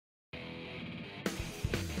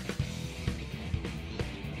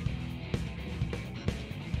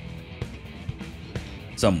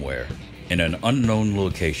Somewhere, in an unknown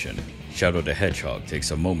location, Shadow the Hedgehog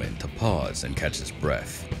takes a moment to pause and catch his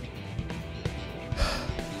breath.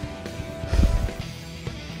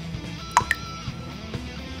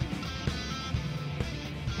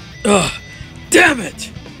 Ugh! Damn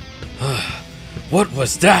it! What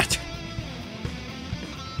was that?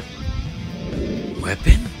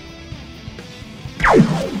 Weapon?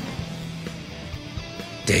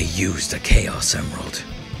 They used a Chaos Emerald.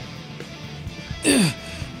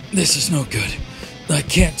 This is no good. I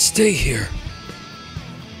can't stay here.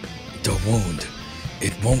 The wound,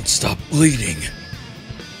 it won't stop bleeding.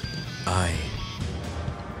 I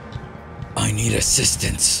need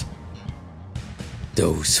assistance.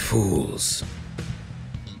 Those fools.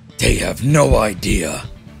 They have no idea.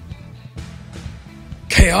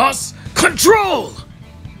 Chaos Control!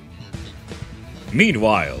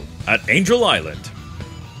 Meanwhile, at Angel Island.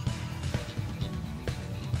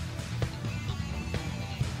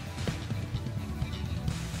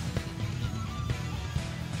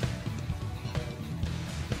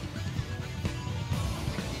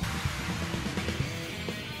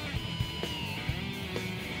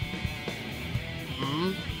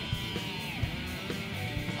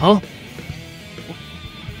 Huh?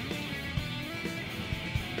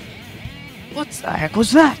 What the heck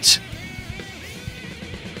was that?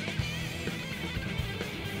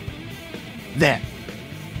 There.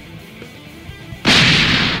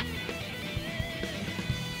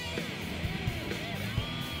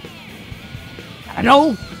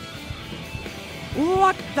 Hello?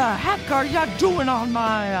 What the heck are ya doing on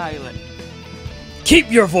my island?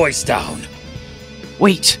 Keep your voice down.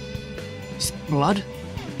 Wait. Is it blood?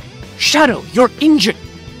 Shadow, you're injured!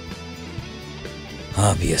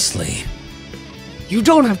 Obviously. You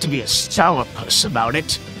don't have to be a sourpuss about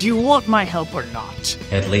it. Do you want my help or not?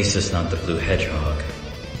 At least it's not the blue hedgehog.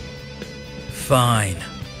 Fine.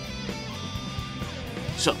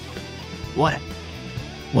 So, what?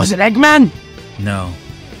 Was it Eggman? No.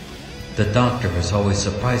 The doctor is always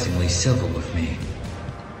surprisingly civil with me.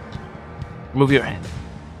 Move your hand.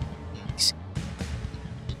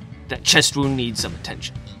 That chest wound needs some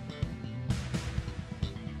attention.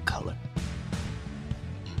 Color.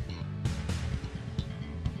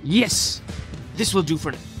 Yes! This will do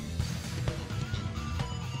for now.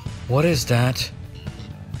 What is that?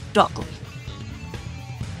 Dockly.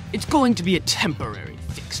 It's going to be a temporary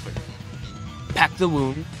fix for now. Pack the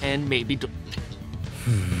wound and maybe do.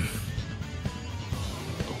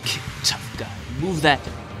 Okay, tough guy. Move that.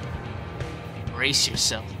 Brace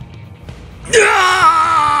yourself.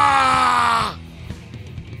 Ah!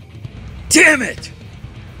 Damn it!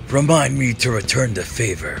 Remind me to return the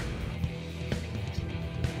favor.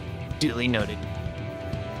 Duly noted.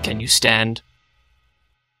 Can you stand?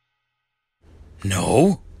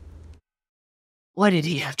 No? Why did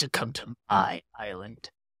he have to come to my island?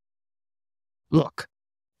 Look,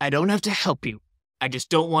 I don't have to help you. I just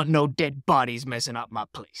don't want no dead bodies messing up my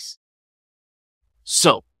place.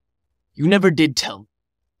 So, you never did tell me.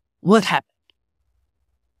 What happened?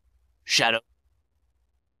 Shadow.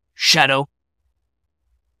 Shadow.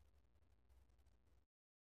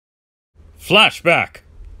 Flashback.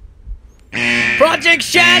 Project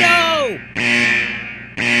Shadow!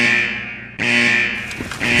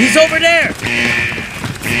 He's over there!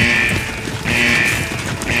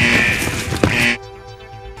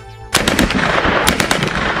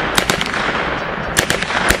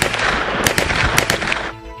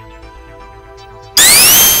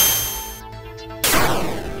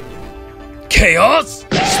 Chaos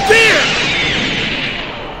Spear!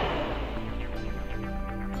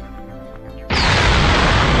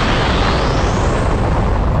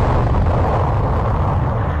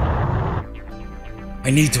 I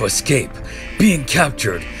need to escape. Being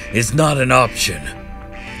captured is not an option.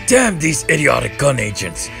 Damn these idiotic gun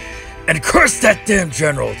agents. And curse that damn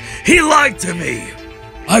general. He lied to me.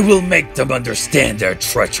 I will make them understand their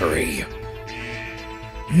treachery.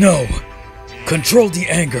 No. Control the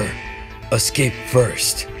anger. Escape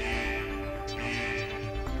first.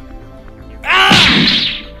 Ah!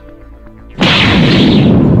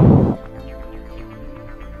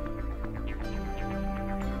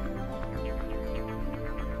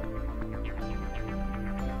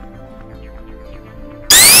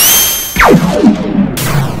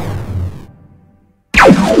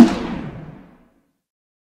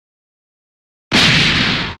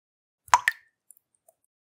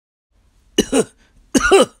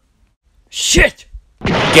 Shit!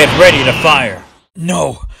 Get ready to fire.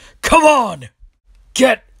 No, come on!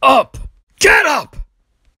 Get up! Get up!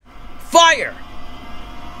 Fire!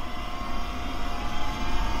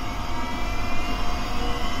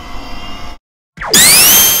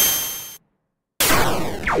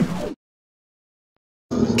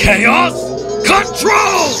 Chaos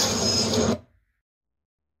control!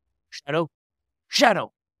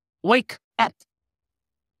 Shadow, wake up!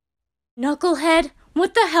 Knucklehead,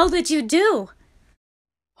 what the hell did you do?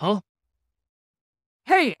 Huh?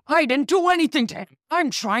 Hey, I didn't do anything to him. I'm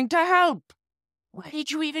trying to help. Where did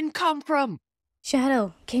you even come from?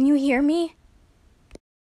 Shadow, can you hear me?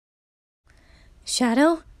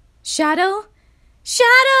 Shadow? Shadow?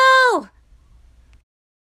 Shadow!